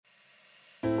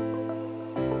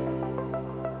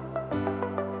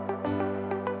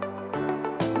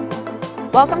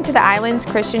Welcome to the Islands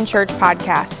Christian Church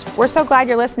podcast. We're so glad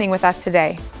you're listening with us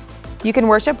today. You can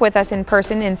worship with us in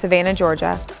person in Savannah,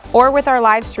 Georgia, or with our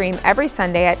live stream every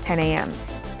Sunday at 10 a.m.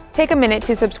 Take a minute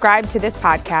to subscribe to this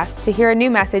podcast to hear a new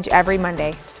message every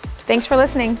Monday. Thanks for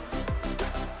listening.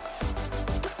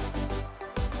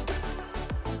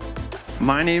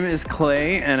 My name is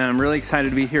Clay, and I'm really excited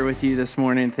to be here with you this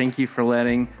morning. Thank you for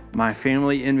letting my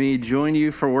family and me join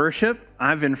you for worship.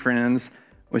 I've been friends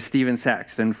with Stephen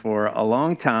Saxton for a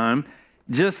long time.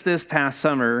 Just this past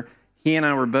summer, he and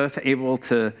I were both able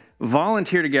to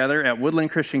volunteer together at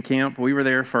Woodland Christian Camp. We were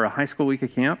there for a high school week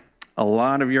of camp. A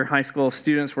lot of your high school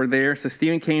students were there, so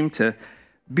Stephen came to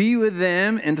be with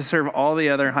them and to serve all the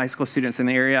other high school students in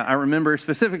the area. I remember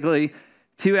specifically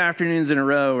 2 afternoons in a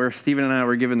row where Stephen and I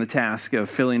were given the task of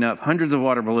filling up hundreds of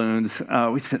water balloons.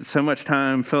 We spent so much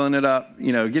time filling it up,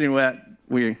 getting wet.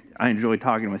 I enjoyed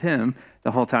talking with him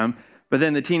the whole time. But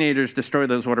then the teenagers destroyed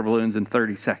those water balloons in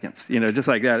 30 seconds, just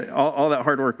like that. All that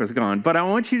hard work was gone. But I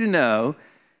want you to know,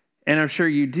 and I'm sure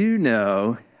you do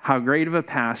know, how great of a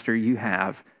pastor you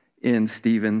have in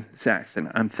Stephen Saxton.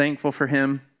 I'm thankful for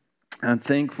him. I'm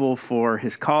thankful for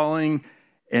his calling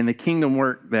and the kingdom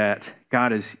work that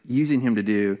God is using him to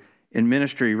do in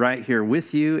ministry right here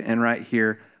with you and right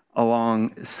here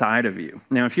alongside of you.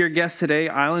 Now, if you're a guest today,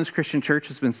 Islands Christian Church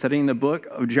has been studying the book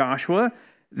of Joshua.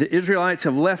 The Israelites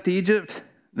have left Egypt.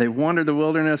 They've wandered the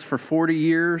wilderness for 40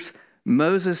 years.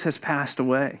 Moses has passed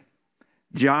away.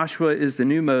 Joshua is the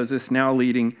new Moses now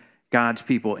leading God's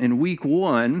people. In week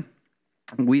 1,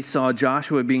 we saw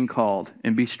Joshua being called,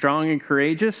 and be strong and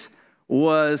courageous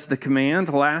was the command.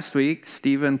 Last week,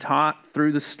 Stephen taught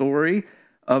through the story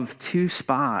of 2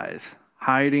 spies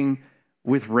hiding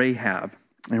with Rahab.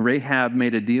 And Rahab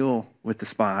made a deal with the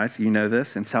spies, you know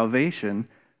this, and salvation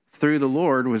through the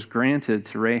Lord was granted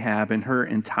to Rahab and her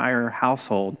entire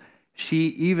household. She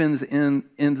even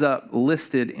ends up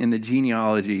listed in the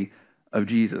genealogy of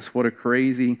Jesus. What a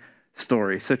crazy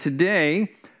story. So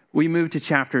today, we move to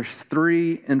chapters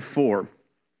 3 and 4.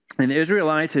 And the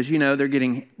Israelites, as you know, they're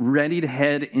getting ready to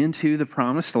head into the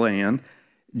promised land.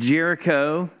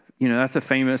 Jericho, that's a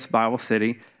famous Bible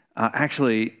city.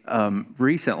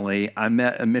 Recently, I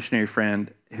met a missionary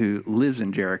friend who lives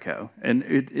in Jericho. And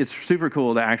it's super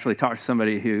cool to actually talk to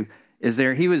somebody who is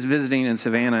there. He was visiting in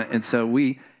Savannah, and so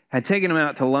we had taken him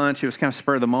out to lunch. It was kind of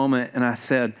spur of the moment, and I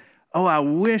said, I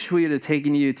wish we had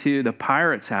taken you to the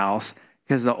Pirate's house,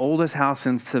 because the oldest house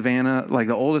in Savannah, like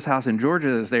the oldest house in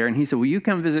Georgia is there. And he said, will you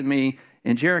come visit me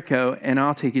in Jericho, and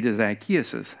I'll take you to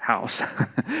Zacchaeus' house.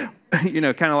 Kind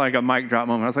of like a mic drop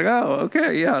moment. I was like, oh,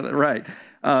 okay, yeah, right.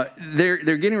 They're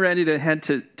getting ready to head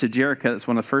to Jericho. It's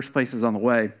one of the first places on the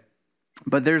way.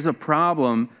 But there's a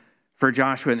problem for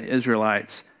Joshua and the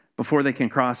Israelites before they can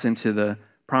cross into the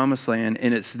promised land,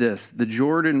 and it's this. The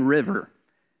Jordan River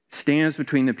stands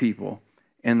between the people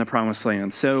and the promised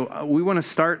land. So we want to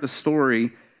start the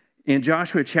story in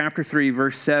Joshua chapter 3,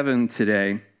 verse 7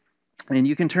 today. And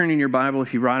you can turn in your Bible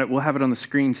if you write it. We'll have it on the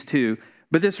screens too.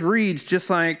 But this reads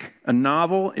just like a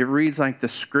novel. It reads like the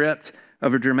script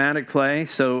of a dramatic play.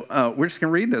 So we're just going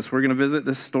to read this. We're going to visit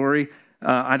this story.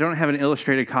 I don't have an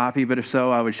illustrated copy, but if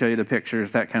so, I would show you the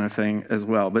pictures, that kind of thing as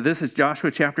well. But this is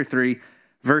Joshua chapter 3,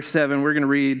 verse 7. We're going to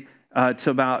read to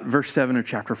about verse 7 of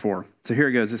chapter 4. So here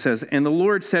it goes. It says, "And the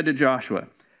Lord said to Joshua,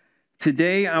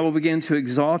 'Today I will begin to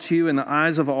exalt you in the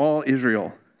eyes of all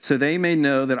Israel, so they may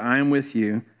know that I am with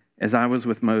you as I was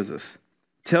with Moses.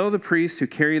 Tell the priests who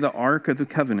carry the ark of the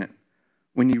covenant,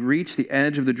 when you reach the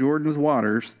edge of the Jordan's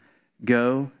waters,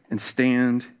 go and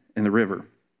stand in the river.'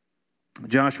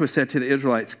 Joshua said to the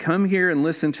Israelites, 'Come here and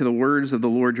listen to the words of the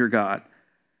Lord your God.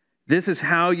 This is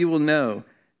how you will know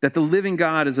that the living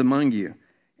God is among you,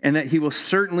 and that he will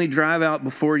certainly drive out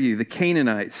before you the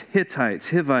Canaanites, Hittites,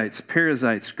 Hivites,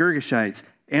 Perizzites, Girgashites,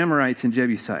 Amorites, and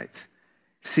Jebusites.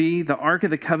 See, the ark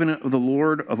of the covenant of the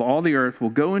Lord of all the earth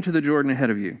will go into the Jordan ahead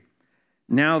of you.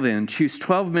 Now then, choose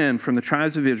 12 men from the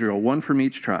tribes of Israel, 1 from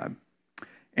each tribe.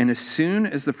 And as soon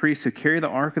as the priests who carry the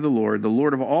ark of the Lord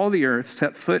of all the earth,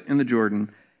 set foot in the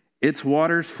Jordan, its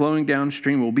waters flowing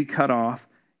downstream will be cut off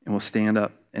and will stand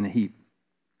up in a heap.'"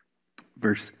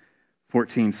 Verse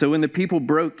 14, "So when the people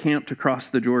broke camp to cross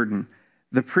the Jordan,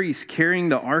 the priests carrying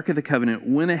the ark of the covenant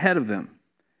went ahead of them.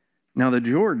 Now the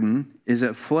Jordan is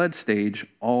at flood stage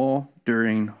all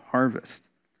during harvest.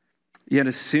 Yet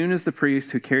as soon as the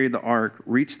priests who carried the ark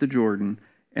reached the Jordan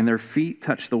and their feet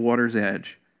touched the water's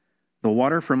edge, the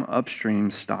water from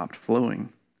upstream stopped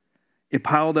flowing. It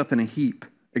piled up in a heap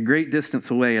a great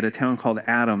distance away at a town called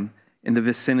Adam in the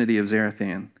vicinity of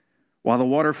Zarethan, while the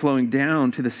water flowing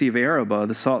down to the Sea of Arabah,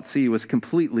 the Salt Sea, was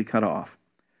completely cut off.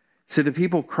 So the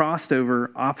people crossed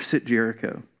over opposite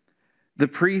Jericho. The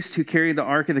priest who carried the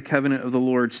Ark of the Covenant of the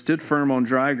Lord stood firm on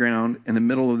dry ground in the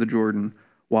middle of the Jordan,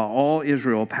 while all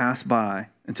Israel passed by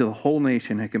until the whole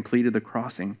nation had completed the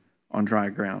crossing on dry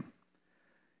ground.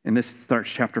 And this starts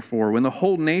chapter 4. When the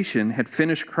whole nation had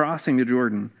finished crossing the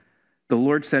Jordan, the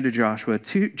Lord said to Joshua,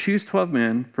 choose 12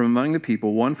 men from among the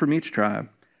people, one from each tribe,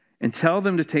 and tell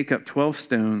them to take up 12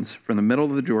 stones from the middle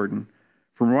of the Jordan,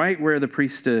 from right where the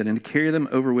priest stood, and to carry them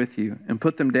over with you, and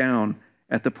put them down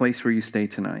at the place where you stay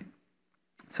tonight.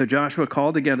 So Joshua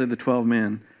called together the 12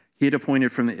 men he had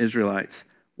appointed from the Israelites,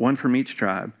 one from each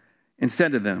tribe, and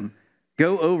said to them,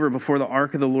 go over before the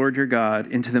ark of the Lord your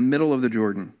God into the middle of the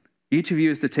Jordan. Each of you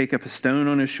is to take up a stone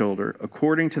on his shoulder,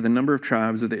 according to the number of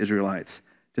tribes of the Israelites,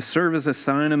 to serve as a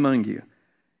sign among you.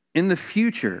 In the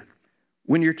future,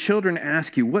 when your children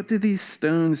ask you, what do these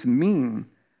stones mean?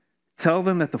 Tell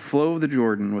them that the flow of the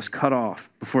Jordan was cut off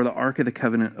before the ark of the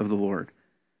covenant of the Lord.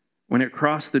 When it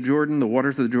crossed the Jordan, the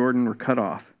waters of the Jordan were cut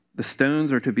off. The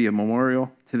stones are to be a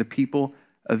memorial to the people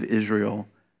of Israel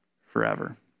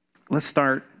forever. Let's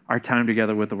start our time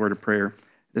together with the word of prayer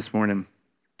this morning.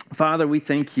 Father, we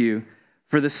thank you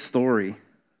for this story.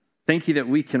 Thank you that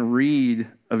we can read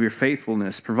of your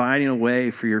faithfulness, providing a way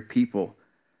for your people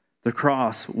to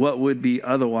cross what would be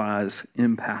otherwise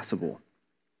impassable.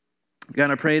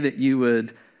 God, I pray that you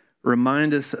would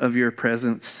remind us of your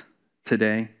presence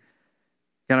today.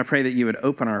 God, I pray that you would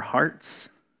open our hearts,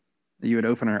 that you would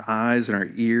open our eyes and our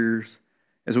ears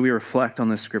as we reflect on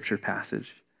this scripture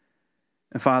passage.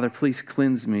 And Father, please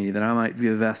cleanse me that I might be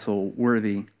a vessel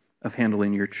worthy of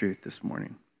handling your truth this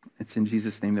morning. It's in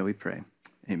Jesus' name that we pray.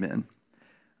 Amen.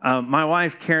 My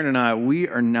wife, Karen, and I, we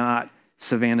are not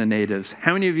Savannah natives.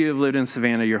 How many of you have lived in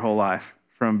Savannah your whole life,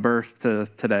 from birth to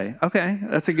today? Okay,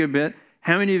 that's a good bit.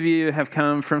 How many of you have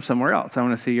come from somewhere else? I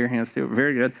want to see your hands too.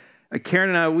 Very good. Karen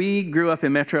and I, we grew up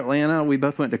in Metro Atlanta. We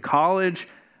both went to college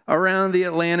around the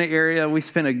Atlanta area. We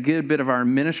spent a good bit of our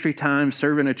ministry time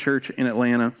serving a church in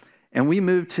Atlanta. And we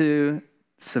moved to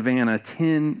Savannah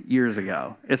 10 years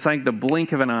ago. It's like the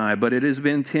blink of an eye, but it has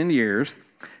been 10 years.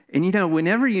 And you know,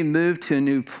 whenever you move to a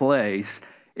new place,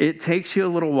 it takes you a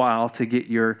little while to get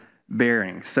your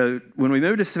bearings. So when we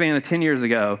moved to Savannah 10 years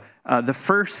ago, the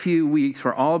first few weeks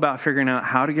were all about figuring out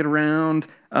how to get around,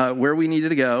 where we needed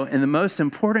to go. And the most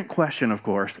important question, of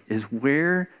course, is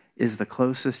where is the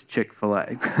closest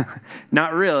Chick-fil-A?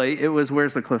 Not really. It was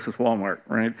where's the closest Walmart,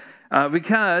 right?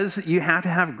 Because you have to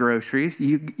have groceries.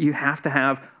 You have to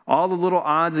have all the little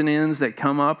odds and ends that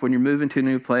come up when you're moving to a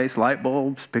new place, light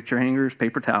bulbs, picture hangers,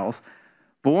 paper towels.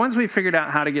 But once we figured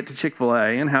out how to get to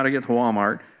Chick-fil-A and how to get to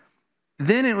Walmart,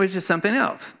 then it was just something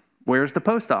else. Where's the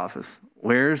post office?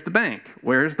 Where's the bank?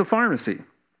 Where's the pharmacy?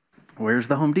 Where's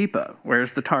the Home Depot?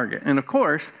 Where's the Target? And of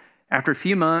course, after a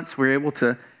few months, we were able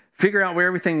to figure out where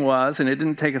everything was, and it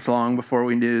didn't take us long before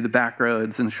we knew the back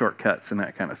roads and the shortcuts and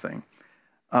that kind of thing.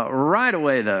 Right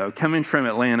away, though, coming from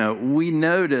Atlanta, we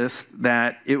noticed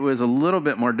that it was a little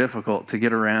bit more difficult to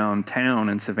get around town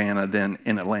in Savannah than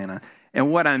in Atlanta. And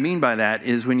what I mean by that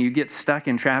is when you get stuck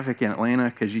in traffic in Atlanta,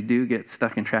 because you do get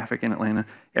stuck in traffic in Atlanta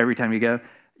every time you go,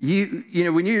 you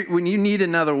know when you need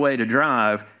another way to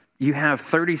drive, you have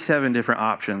 37 different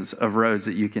options of roads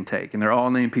that you can take, and they're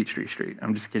all named Peachtree Street.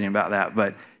 I'm just kidding about that,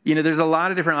 but you know there's a lot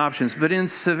of different options. But in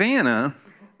Savannah,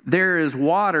 there is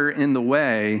water in the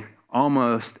way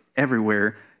almost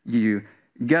everywhere you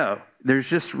go. There's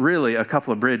just really a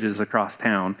couple of bridges across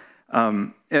town.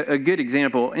 A good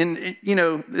example, and you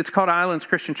know, it's called Islands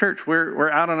Christian Church. We're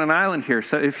out on an island here.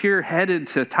 So if you're headed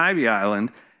to Tybee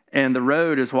Island and the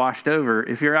road is washed over,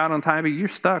 if you're out on Tybee, you're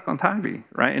stuck on Tybee,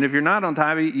 right? And if you're not on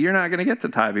Tybee, you're not going to get to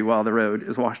Tybee while the road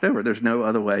is washed over. There's no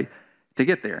other way to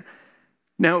get there.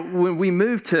 Now, when we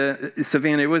moved to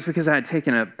Savannah, it was because I had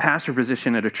taken a pastor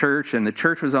position at a church, and the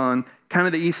church was on kind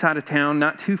of the east side of town,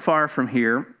 not too far from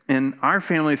here. And our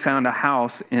family found a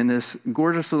house in this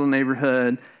gorgeous little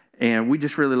neighborhood, and we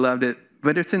just really loved it.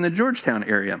 But it's in the Georgetown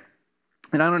area.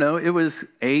 And I don't know, it was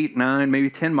 8, 9, maybe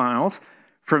 10 miles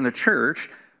from the church.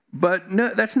 But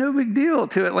no, that's no big deal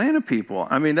to Atlanta people.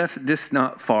 I mean, that's just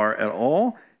not far at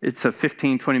all. It's a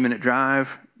 15, 20-minute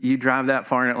drive. You drive that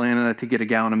far in Atlanta to get a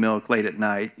gallon of milk late at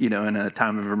night, you know, in a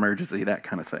time of emergency, that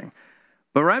kind of thing.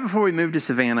 But right before we moved to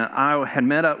Savannah, I had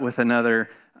met up with another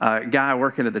guy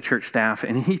working at the church staff,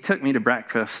 and he took me to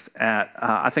breakfast at,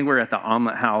 I think we were at the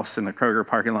Omelet House in the Kroger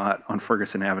parking lot on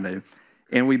Ferguson Avenue.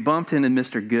 And we bumped into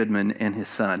Mr. Goodman and his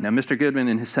son. Now, Mr. Goodman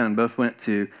and his son both went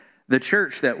to the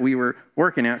church that we were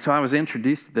working at, so I was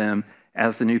introduced to them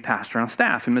as the new pastor on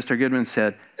staff. And Mr. Goodman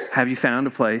said, "Have you found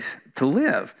a place to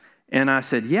live?" And I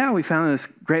said, "Yeah, we found this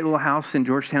great little house in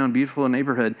Georgetown, beautiful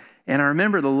neighborhood." And I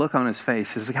remember the look on his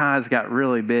face. His eyes got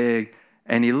really big,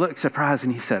 and he looked surprised,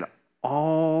 and he said,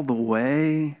 all the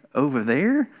way over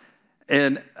there?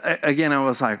 And again, I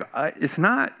was like, it's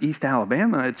not East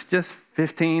Alabama. It's just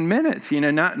 15 minutes,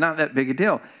 not that big a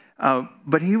deal.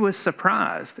 But he was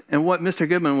surprised. And what Mr.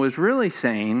 Goodman was really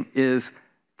saying is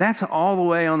that's all the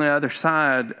way on the other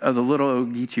side of the Little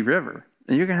Ogeechee River.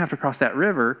 And you're going to have to cross that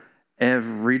river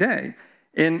every day.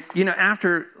 And,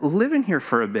 after living here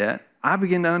for a bit, I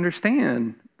began to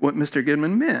understand what Mr.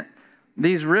 Goodman meant.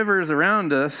 These rivers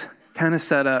around us kind of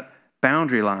set up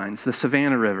boundary lines. The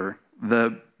Savannah River,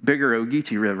 the bigger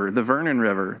Ogeechee River, the Vernon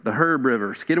River, the Herb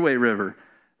River, Skidaway River,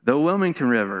 the Wilmington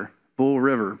River, Bull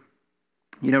River.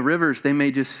 Rivers, they may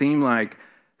just seem like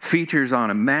features on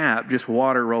a map, just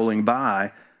water rolling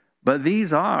by, but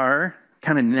these are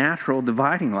kind of natural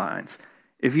dividing lines.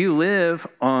 If you live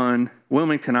on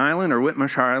Wilmington Island or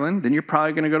Whitmarsh Island, then you're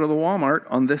probably going to go to the Walmart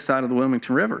on this side of the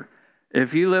Wilmington River.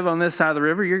 If you live on this side of the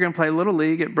river, you're going to play Little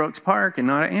League at Brooks Park and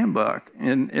not at Ambuck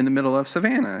in the middle of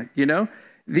Savannah.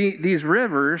 These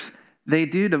rivers, they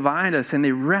do divide us, and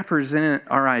they represent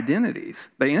our identities.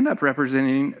 They end up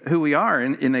representing who we are,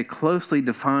 and they closely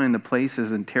define the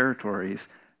places and territories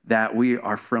that we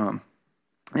are from.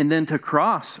 And then to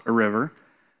cross a river,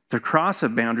 to cross a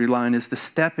boundary line, is to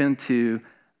step into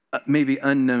maybe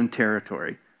unknown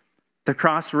territory. To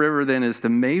cross the river then is to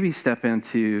maybe step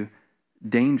into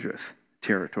dangerous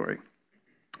territory.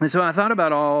 And so I thought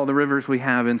about all the rivers we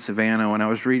have in Savannah when I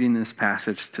was reading this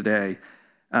passage today.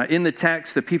 In the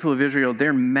text, the people of Israel,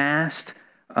 they're massed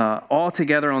all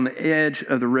together on the edge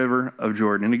of the river of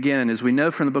Jordan. And again, as we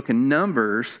know from the book of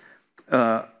Numbers,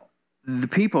 the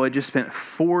people had just spent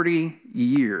 40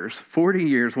 years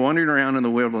wandering around in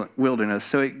the wilderness.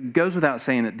 So it goes without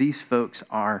saying that these folks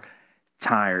are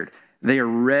tired. They are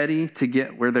ready to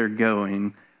get where they're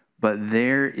going, but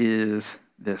there is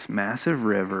this massive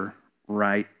river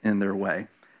right in their way.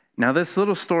 Now, this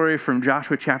little story from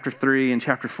Joshua chapter 3 and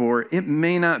chapter 4, it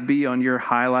may not be on your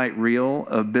highlight reel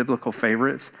of biblical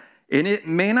favorites, and it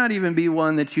may not even be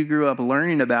one that you grew up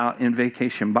learning about in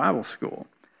Vacation Bible School.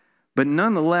 But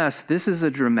nonetheless, this is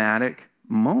a dramatic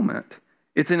moment.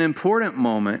 It's an important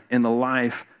moment in the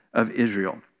life of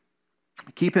Israel.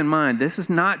 Keep in mind, this is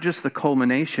not just the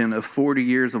culmination of 40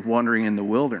 years of wandering in the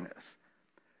wilderness.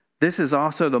 This is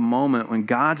also the moment when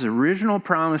God's original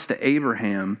promise to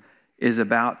Abraham is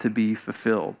about to be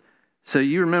fulfilled. So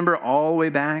you remember all the way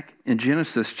back in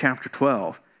Genesis chapter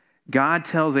 12, God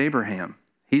tells Abraham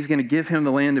he's going to give him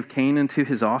the land of Canaan to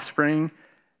his offspring.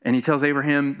 And he tells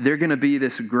Abraham they're going to be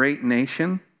this great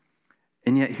nation.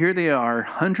 And yet here they are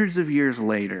hundreds of years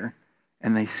later,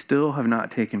 and they still have not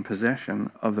taken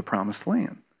possession of the promised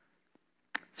land.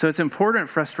 So it's important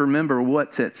for us to remember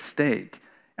what's at stake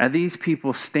as these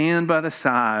people stand by the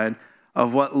side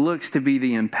of what looks to be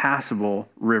the impassable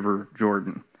River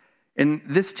Jordan. And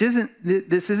this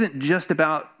isn't just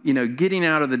about, getting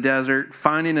out of the desert,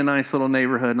 finding a nice little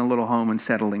neighborhood and a little home and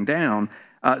settling down.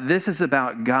 This is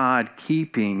about God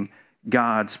keeping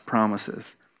God's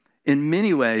promises. In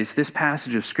many ways, this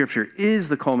passage of Scripture is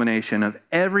the culmination of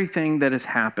everything that has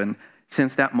happened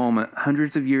since that moment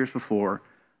hundreds of years before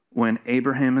when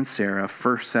Abraham and Sarah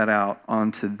first set out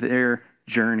onto their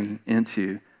journey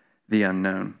into the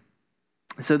unknown.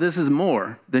 So this is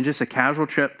more than just a casual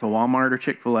trip to Walmart or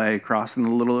Chick-fil-A crossing the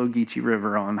Little Ogeechee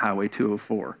River on Highway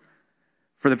 204.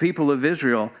 For the people of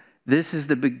Israel, this is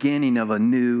the beginning of a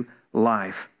new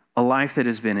life, a life that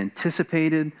has been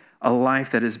anticipated, a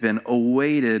life that has been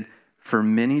awaited for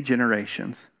many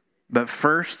generations. But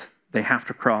first, they have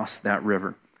to cross that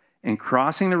river. And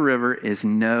crossing the river is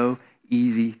no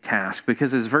easy task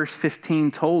because as verse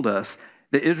 15 told us,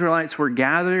 the Israelites were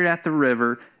gathered at the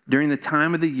river during the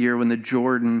time of the year when the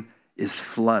Jordan is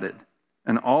flooded.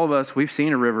 And all of us, we've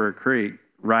seen a river or creek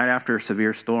right after a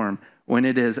severe storm when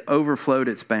it has overflowed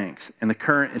its banks and the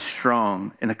current is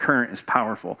strong and the current is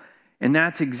powerful. And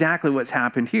that's exactly what's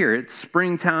happened here. It's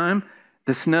springtime.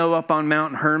 The snow up on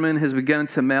Mount Hermon has begun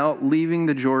to melt, leaving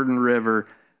the Jordan River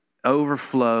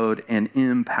overflowed and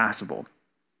impassable.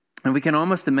 And we can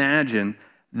almost imagine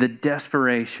the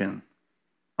desperation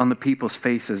on the people's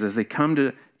faces as they come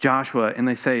to Joshua and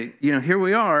they say, here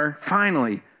we are,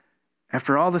 finally.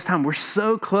 After all this time, we're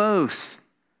so close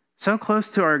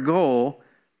to our goal,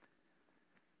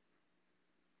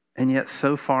 and yet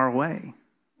so far away.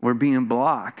 We're being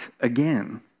blocked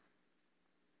again.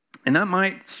 And that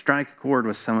might strike a chord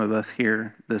with some of us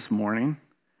here this morning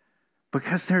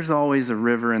because there's always a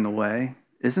river in the way,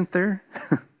 isn't there?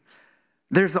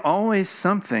 There's always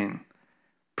something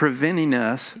preventing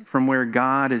us from where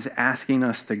God is asking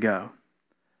us to go.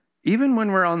 Even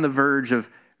when we're on the verge of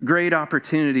great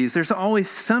opportunities, there's always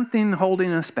something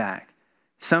holding us back,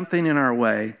 something in our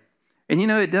way. And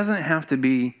it doesn't have to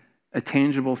be a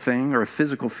tangible thing or a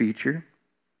physical feature.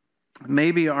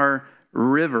 Maybe our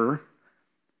river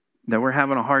that we're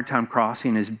having a hard time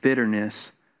crossing is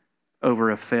bitterness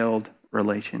over a failed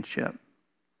relationship.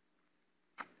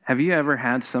 Have you ever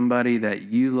had somebody that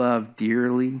you love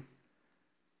dearly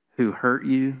who hurt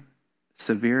you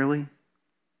severely?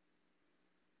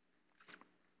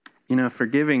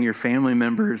 Forgiving your family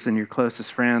members and your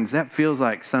closest friends, that feels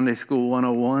like Sunday School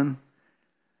 101.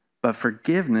 But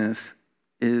forgiveness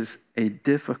is a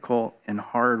difficult and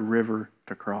hard river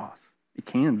to cross. It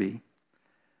can be.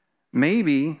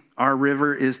 Maybe our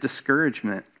river is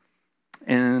discouragement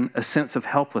and a sense of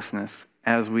helplessness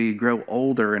as we grow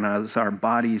older and as our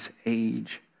bodies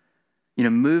age.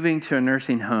 Moving to a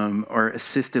nursing home or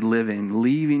assisted living,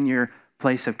 leaving your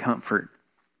place of comfort,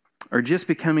 or just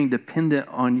becoming dependent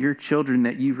on your children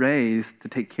that you raised to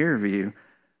take care of you.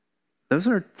 Those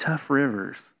are tough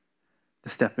rivers to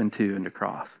step into and to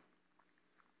cross.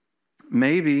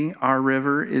 Maybe our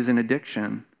river is an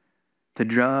addiction to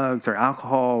drugs or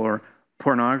alcohol or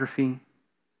pornography,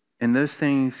 and those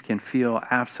things can feel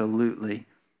absolutely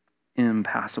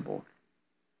impassable.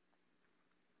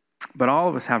 But all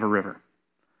of us have a river.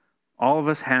 All of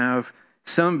us have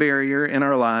some barrier in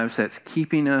our lives that's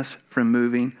keeping us from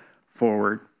moving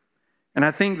forward. And I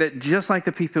think that just like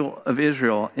the people of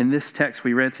Israel in this text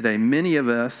we read today, many of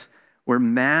us were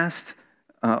massed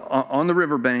on the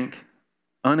riverbank,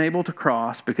 unable to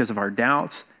cross because of our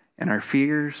doubts and our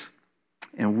fears,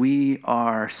 and we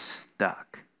are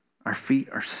stuck. Our feet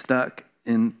are stuck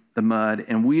in the mud,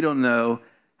 and we don't know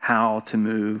how to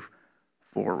move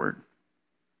forward.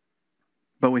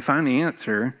 But we find the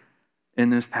answer in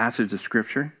this passage of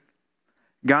Scripture.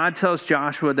 God tells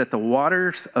Joshua that the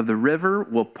waters of the river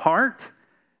will part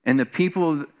and the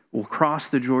people will cross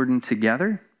the Jordan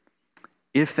together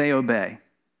if they obey,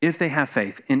 if they have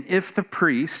faith, and if the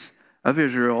priests of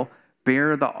Israel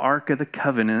bear the Ark of the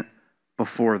Covenant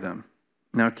before them.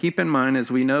 Now keep in mind, as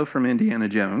we know from Indiana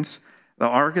Jones, the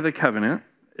Ark of the Covenant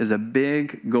is a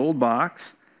big gold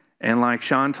box, and like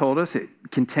Sean told us, it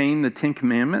contained the 10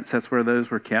 Commandments. That's where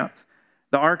those were kept.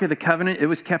 The Ark of the Covenant, it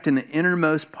was kept in the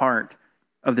innermost part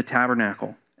of the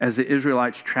tabernacle as the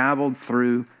Israelites traveled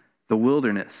through the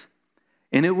wilderness.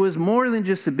 And it was more than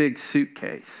just a big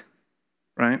suitcase,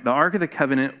 right? The Ark of the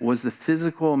Covenant was the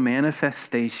physical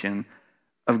manifestation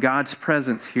of God's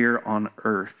presence here on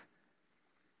earth.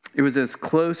 It was as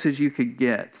close as you could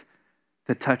get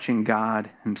to touching God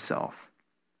himself.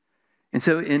 And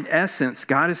so in essence,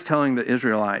 God is telling the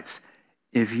Israelites,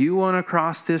 if you want to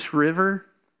cross this river,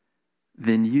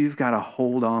 then you've got to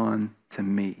hold on to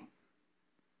me.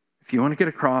 If you want to get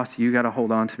across, you got to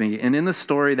hold on to me. And in the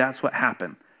story, that's what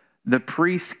happened. The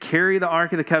priests carry the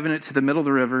Ark of the Covenant to the middle of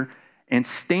the river and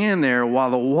stand there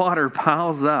while the water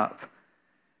piles up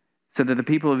so that the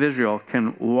people of Israel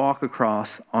can walk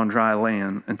across on dry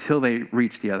land until they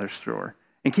reach the other shore.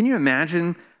 And can you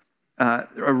imagine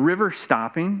a river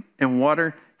stopping and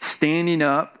water standing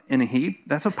up in a heap?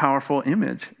 That's a powerful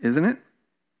image, isn't it?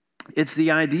 It's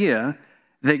the idea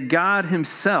that God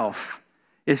himself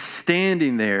is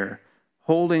standing there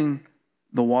holding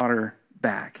the water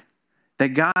back. That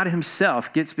God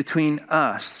himself gets between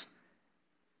us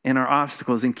and our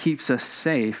obstacles and keeps us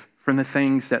safe from the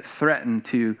things that threaten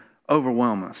to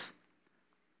overwhelm us.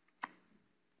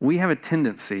 We have a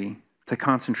tendency to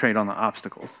concentrate on the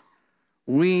obstacles.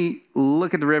 We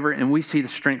look at the river and we see the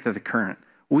strength of the current.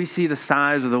 We see the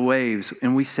size of the waves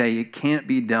and we say, it can't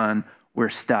be done, we're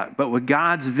stuck. But with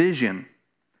God's vision,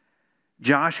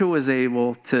 Joshua was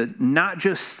able to not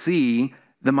just see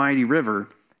the mighty river,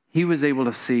 he was able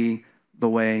to see the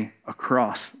way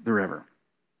across the river.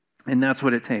 And that's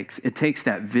what it takes. It takes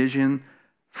that vision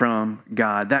from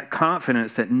God, that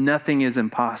confidence that nothing is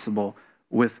impossible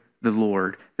with the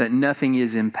Lord, that nothing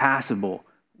is impassable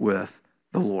with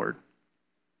the Lord.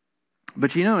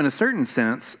 But in a certain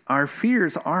sense, our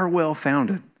fears are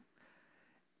well-founded.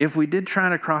 If we did try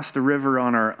to cross the river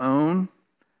on our own,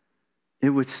 it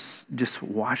would just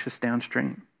wash us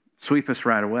downstream, sweep us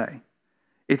right away.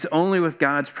 It's only with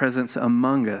God's presence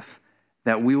among us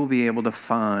that we will be able to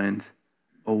find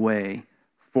a way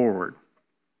forward.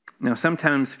 Now,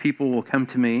 sometimes people will come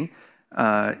to me,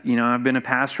 I've been a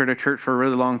pastor at a church for a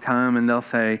really long time, and they'll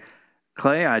say,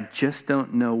 Clay, I just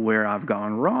don't know where I've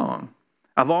gone wrong.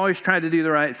 I've always tried to do the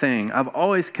right thing. I've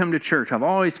always come to church. I've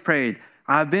always prayed.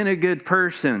 I've been a good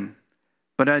person,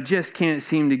 but I just can't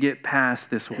seem to get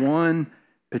past this one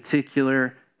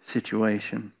particular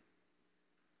situation.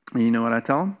 And you know what I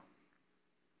tell them?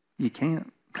 You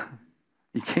can't.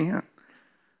 You can't.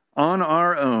 On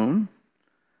our own,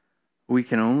 we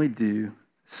can only do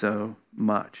so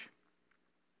much.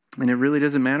 And it really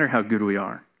doesn't matter how good we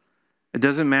are. It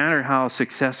doesn't matter how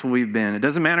successful we've been. It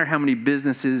doesn't matter how many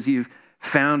businesses you've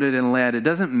founded and led. It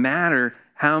doesn't matter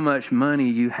how much money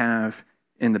you have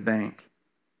in the bank.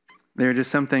 There are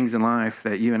just some things in life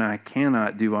that you and I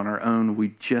cannot do on our own.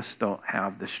 We just don't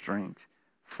have the strength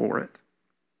for it.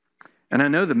 And I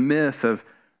know the myth of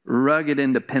rugged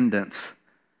independence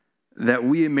that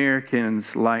we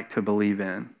Americans like to believe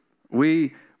in.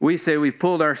 We say we've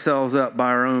pulled ourselves up by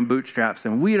our own bootstraps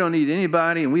and we don't need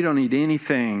anybody and we don't need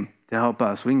anything to help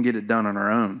us. We can get it done on our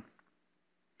own.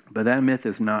 But that myth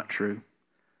is not true.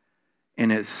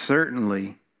 And it's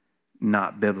certainly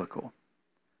not biblical.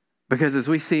 Because as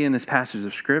we see in this passage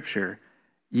of Scripture,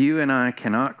 you and I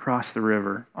cannot cross the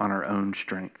river on our own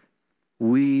strength.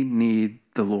 We need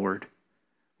the Lord.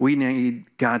 We need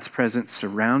God's presence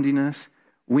surrounding us.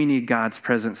 We need God's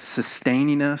presence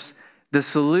sustaining us. The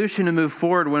solution to move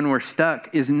forward when we're stuck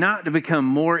is not to become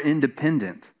more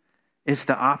independent. It's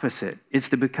the opposite. It's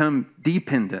to become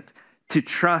dependent, to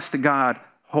trust God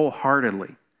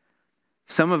wholeheartedly.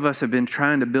 Some of us have been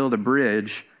trying to build a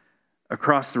bridge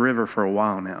across the river for a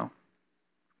while now.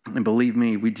 And believe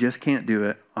me, we just can't do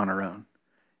it on our own.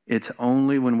 It's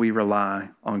only when we rely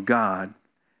on God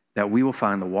that we will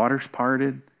find the waters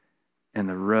parted and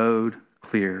the road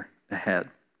clear ahead.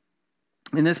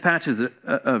 In this passage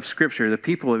of Scripture, the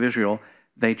people of Israel,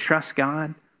 they trust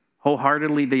God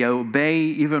wholeheartedly. They obey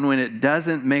even when it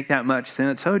doesn't make that much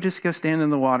sense. Oh, just go stand in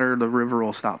the water, the river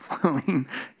will stop flowing.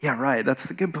 Yeah, right, that's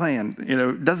a good plan.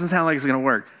 It doesn't sound like it's going to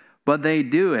work. But they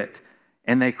do it,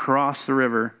 and they cross the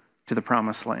river to the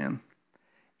promised land.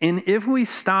 And if we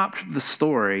stopped the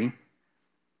story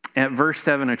at verse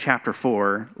 7 of chapter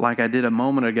 4, like I did a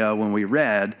moment ago when we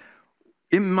read,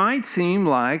 it might seem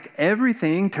like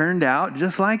everything turned out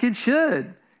just like it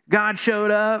should. God showed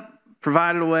up,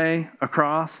 provided a way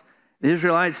across. The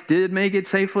Israelites did make it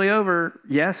safely over.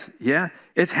 Yes, yeah.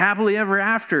 It's happily ever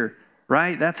after,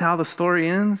 right? That's how the story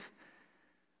ends.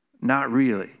 Not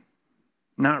really.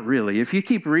 Not really. If you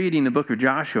keep reading the book of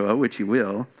Joshua, which you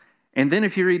will, and then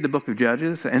if you read the book of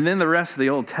Judges, and then the rest of the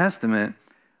Old Testament,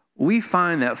 we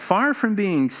find that far from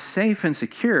being safe and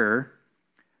secure,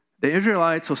 the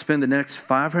Israelites will spend the next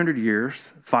 500 years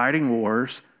fighting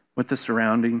wars with the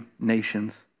surrounding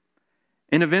nations.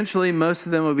 And eventually, most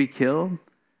of them will be killed.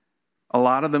 A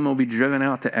lot of them will be driven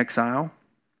out to exile.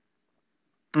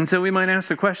 And so we might ask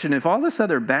the question, if all this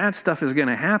other bad stuff is going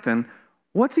to happen,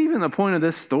 what's even the point of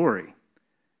this story?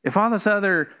 If all this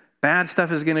other bad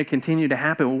stuff is going to continue to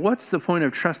happen, what's the point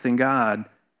of trusting God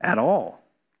at all?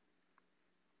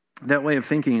 That way of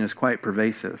thinking is quite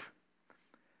pervasive.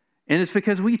 And it's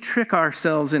because we trick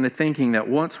ourselves into thinking that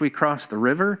once we cross the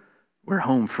river, we're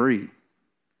home free.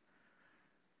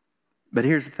 But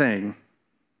here's the thing.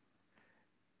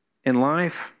 In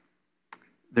life,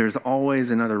 there's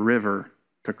always another river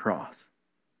to cross.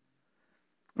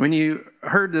 When you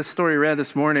heard this story read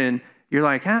this morning, you're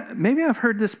like, maybe I've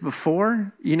heard this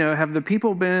before. Have the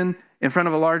people been in front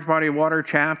of a large body of water,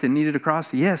 trapped, and needed to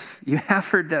cross? Yes, you have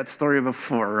heard that story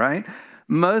before, right?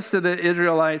 Most of the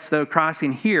Israelites, though,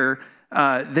 crossing here,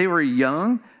 they were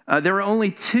young. There were only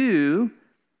two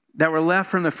that were left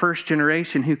from the first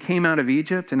generation who came out of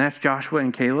Egypt, and that's Joshua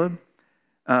and Caleb.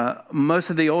 Most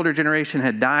of the older generation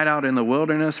had died out in the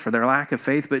wilderness for their lack of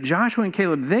faith, but Joshua and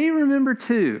Caleb, they remember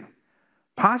too,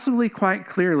 possibly quite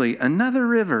clearly, another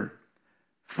river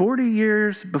 40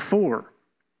 years before.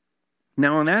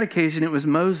 Now, on that occasion, it was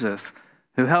Moses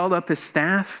who held up his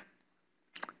staff,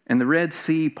 and the Red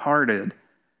Sea parted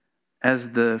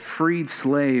as the freed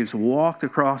slaves walked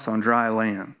across on dry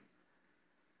land.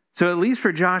 So at least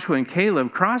for Joshua and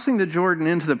Caleb, crossing the Jordan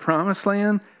into the promised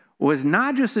land was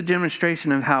not just a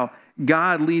demonstration of how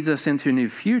God leads us into a new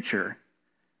future.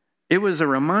 It was a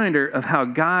reminder of how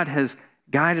God has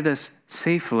guided us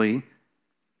safely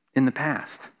in the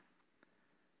past.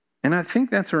 And I think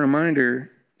that's a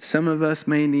reminder some of us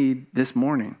may need this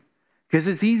morning. Because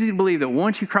it's easy to believe that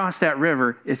once you cross that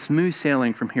river, it's smooth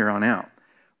sailing from here on out.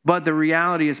 But the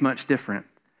reality is much different.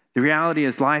 The reality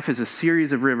is life is a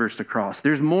series of rivers to cross.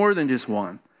 There's more than just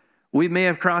one. We may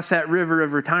have crossed that river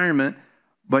of retirement,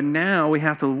 but now we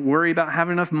have to worry about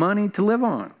having enough money to live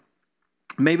on.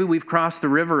 Maybe we've crossed the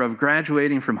river of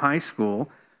graduating from high school,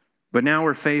 but now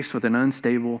we're faced with an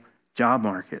unstable job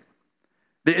market.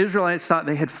 The Israelites thought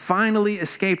they had finally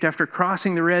escaped after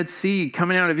crossing the Red Sea,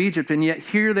 coming out of Egypt, and yet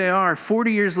here they are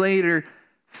 40 years later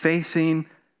facing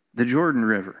the Jordan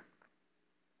River.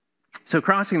 So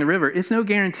crossing the river, it's no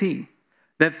guarantee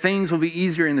that things will be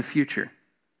easier in the future.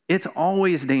 It's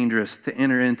always dangerous to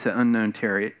enter into unknown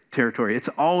territory. It's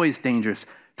always dangerous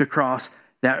to cross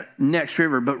that next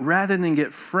river. But rather than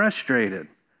get frustrated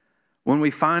when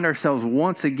we find ourselves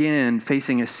once again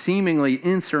facing a seemingly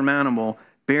insurmountable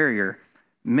barrier,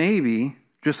 maybe,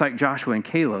 just like Joshua and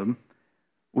Caleb,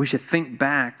 we should think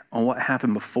back on what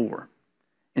happened before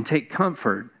and take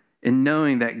comfort in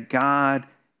knowing that God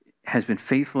has been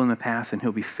faithful in the past and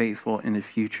he'll be faithful in the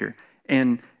future.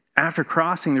 And after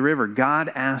crossing the river,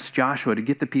 God asked Joshua to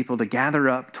get the people to gather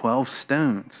up 12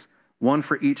 stones, one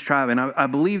for each tribe. And I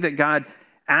believe that God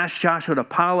asked Joshua to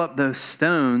pile up those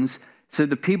stones so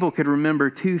the people could remember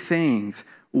two things.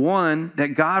 One,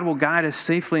 that God will guide us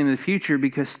safely in the future,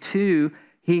 because two,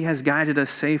 he has guided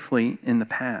us safely in the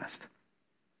past.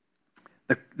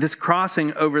 This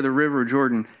crossing over the River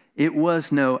Jordan, it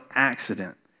was no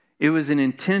accident. It was an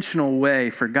intentional way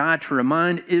for God to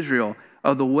remind Israel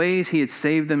of the ways he had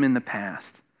saved them in the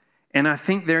past. And I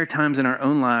think there are times in our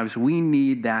own lives we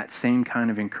need that same kind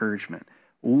of encouragement.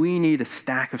 We need a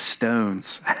stack of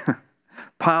stones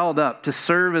piled up to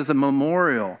serve as a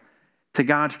memorial to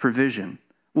God's provision.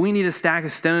 We need a stack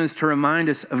of stones to remind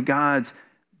us of God's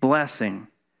blessing.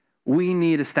 We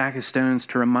need a stack of stones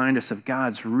to remind us of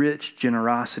God's rich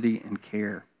generosity and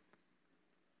care.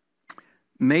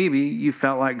 Maybe you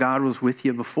felt like God was with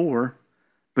you before,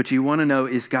 but you want to know,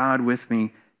 is God with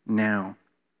me now?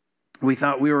 We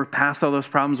thought we were past all those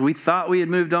problems. We thought we had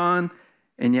moved on,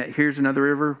 and yet here's another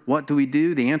river. What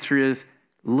do? The answer is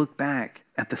look back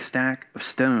at the stack of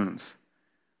stones.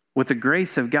 With the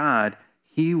grace of God,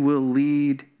 he will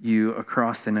lead you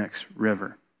across the next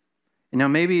river. And now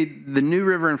maybe the new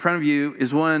river in front of you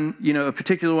is one, a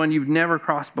particular one you've never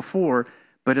crossed before,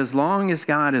 but as long as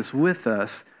God is with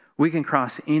us, we can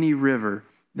cross any river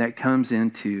that comes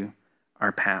into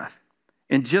our path.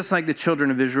 And just like the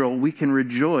children of Israel, we can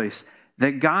rejoice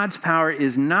that God's power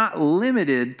is not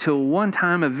limited to a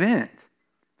one-time event,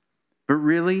 but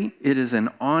really it is an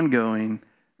ongoing,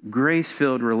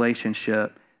 grace-filled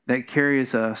relationship that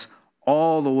carries us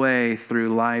all the way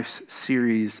through life's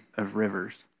series of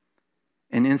rivers.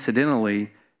 And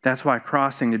incidentally, that's why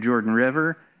crossing the Jordan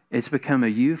River, it's become a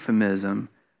euphemism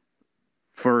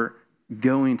for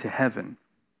going to heaven.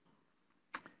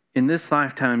 In this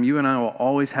lifetime, you and I will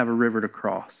always have a river to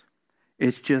cross.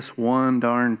 It's just one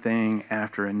darn thing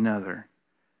after another.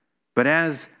 But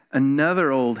as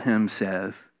another old hymn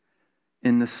says,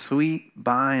 in the sweet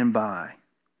by and by,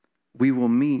 we will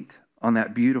meet on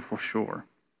that beautiful shore.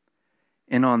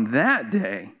 And on that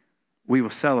day, we will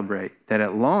celebrate that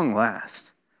at long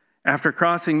last, after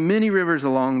crossing many rivers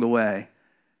along the way,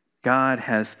 God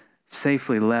has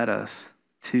safely led us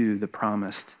to the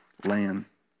promised land.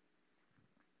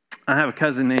 I have a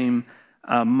cousin named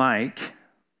Mike,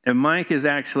 and Mike is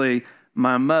actually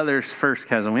my mother's first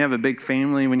cousin. We have a big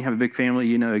family. When you have a big family,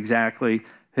 you know exactly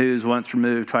who's once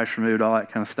removed, twice removed, all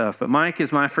that kind of stuff. But Mike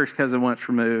is my first cousin once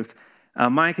removed.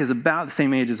 Mike is about the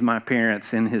same age as my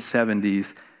parents, in his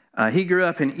 70s. He grew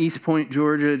up in East Point,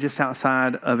 Georgia, just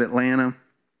outside of Atlanta.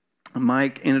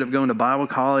 Mike ended up going to Bible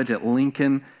college at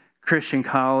Lincoln Christian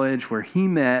College, where he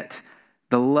met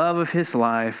the love of his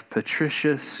life,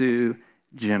 Patricia Sue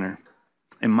Jenner.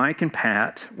 And Mike and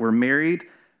Pat were married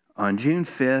on June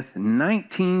 5th,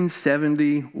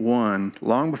 1971,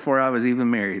 long before I was even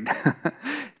married.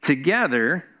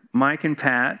 Together, Mike and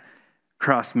Pat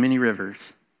crossed many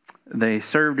rivers. They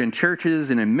served in churches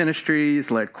and in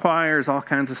ministries, led choirs, all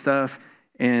kinds of stuff.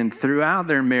 And throughout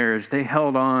their marriage, they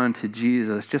held on to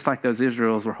Jesus, just like those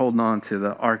Israels were holding on to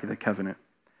the Ark of the Covenant.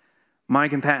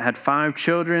 Mike and Pat had 5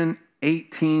 children,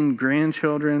 18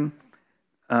 grandchildren,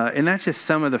 and that's just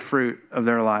some of the fruit of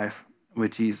their life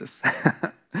with Jesus.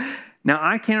 Now,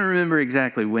 I can't remember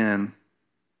exactly when,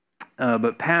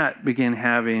 but Pat began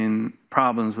having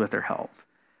problems with her health.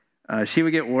 She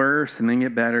would get worse and then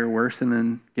get better, worse and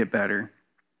then get better.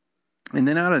 And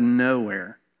then out of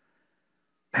nowhere,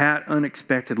 Pat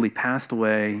unexpectedly passed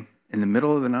away in the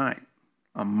middle of the night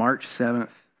on March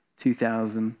 7th,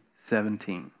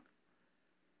 2017.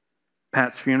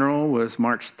 Pat's funeral was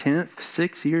March 10th,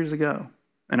 6 years ago.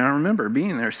 And I remember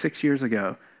being there 6 years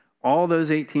ago, all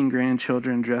those 18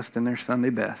 grandchildren dressed in their Sunday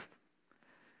best.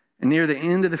 And near the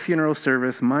end of the funeral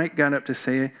service, Mike got up to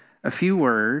say a few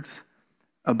words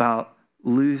about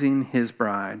losing his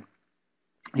bride.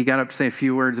 He got up to say a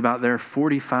few words about their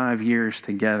 45 years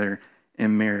together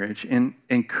in marriage. And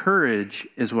courage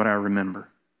is what I remember.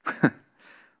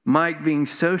 Mike being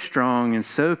so strong and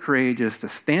so courageous to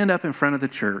stand up in front of the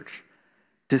church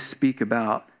to speak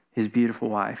about his beautiful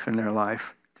wife and their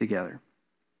life together.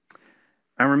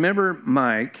 I remember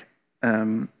Mike,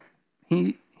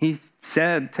 he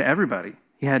said to everybody,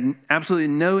 he had absolutely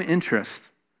no interest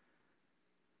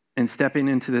and stepping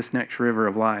into this next river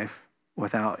of life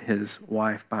without his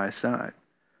wife by his side.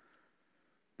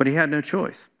 But he had no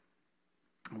choice.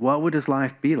 What would his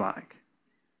life be like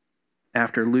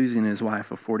after losing his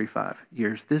wife of 45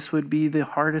 years? This would be the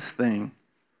hardest thing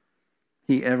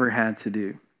he ever had to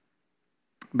do.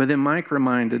 But then Mike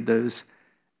reminded those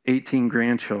 18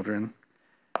 grandchildren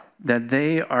that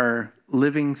they are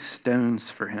living stones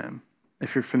for him.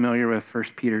 If you're familiar with 1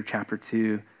 Peter chapter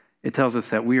 2, it tells us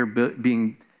that we are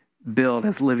being built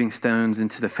as living stones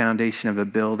into the foundation of a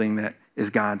building that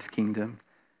is God's kingdom.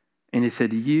 And he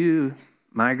said, you,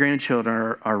 my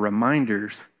grandchildren, are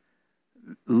reminders,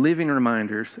 living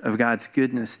reminders of God's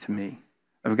goodness to me,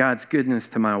 of God's goodness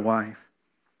to my wife.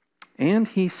 And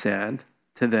he said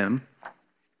to them,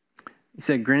 he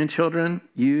said, grandchildren,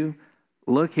 you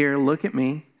look here, look at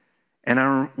me, and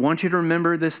I want you to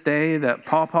remember this day that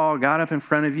Paul got up in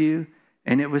front of you,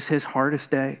 and it was his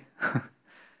hardest day.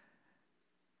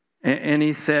 And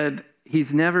he said,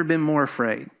 he's never been more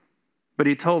afraid. But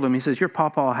he told him, he says, your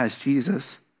Paul has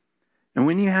Jesus. And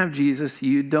when you have Jesus,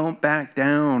 you don't back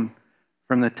down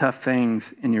from the tough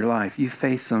things in your life. You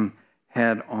face them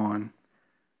head on.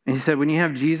 And he said, when you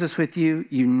have Jesus with you,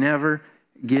 you never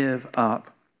give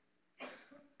up.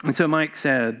 And so Mike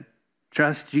said,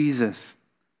 trust Jesus.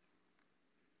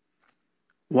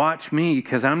 Watch me,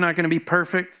 because I'm not going to be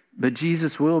perfect, but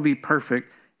Jesus will be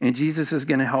perfect. And Jesus is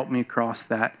going to help me cross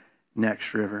that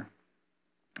next river.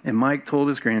 And Mike told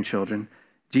his grandchildren,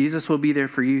 Jesus will be there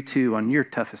for you too on your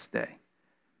toughest day.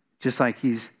 Just like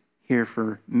he's here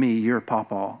for me, your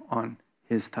pawpaw, on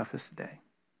his toughest day.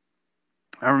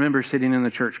 I remember sitting in the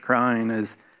church crying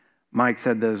as Mike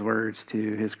said those words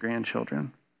to his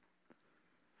grandchildren.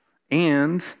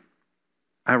 And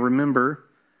I remember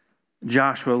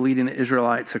Joshua leading the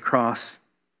Israelites across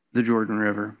the Jordan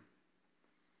River.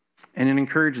 And it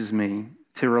encourages me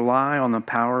to rely on the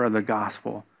power of the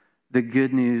gospel, the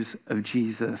good news of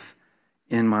Jesus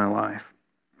in my life.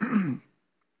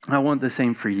 I want the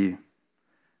same for you.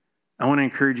 I want to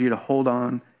encourage you to hold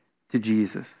on to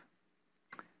Jesus.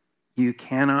 You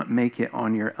cannot make it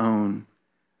on your own,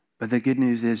 but the good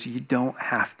news is you don't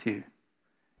have to.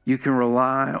 You can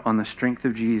rely on the strength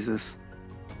of Jesus,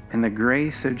 and the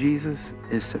grace of Jesus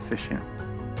is sufficient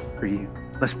for you.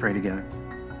 Let's pray together.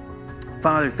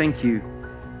 Father, thank you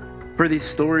for these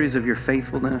stories of your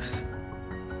faithfulness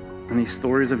and these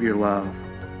stories of your love.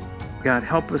 God,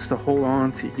 help us to hold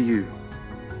on to you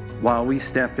while we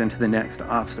step into the next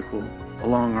obstacle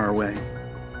along our way.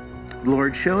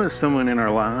 Lord, show us someone in our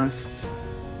lives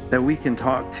that we can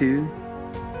talk to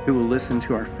who will listen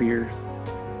to our fears.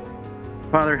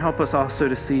 Father, help us also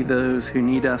to see those who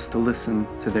need us to listen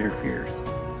to their fears.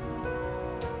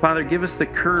 Father, give us the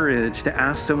courage to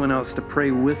ask someone else to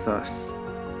pray with us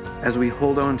as we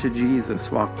hold on to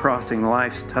Jesus while crossing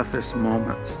life's toughest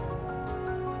moments.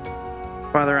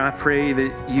 Father, I pray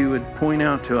that you would point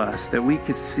out to us that we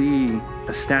could see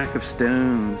a stack of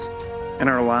stones in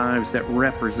our lives that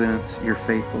represents your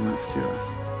faithfulness to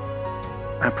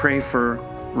us. I pray for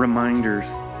reminders,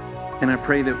 and I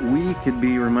pray that we could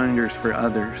be reminders for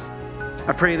others.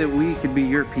 I pray that we could be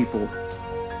your people,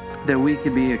 that we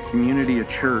could be a community, a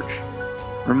church,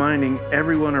 reminding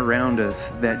everyone around us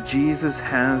that Jesus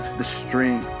has the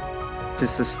strength to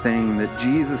sustain, that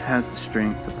Jesus has the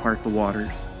strength to part the waters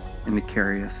and to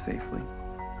carry us safely.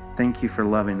 Thank you for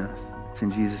loving us. It's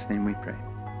in Jesus' name we pray.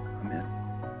 Amen.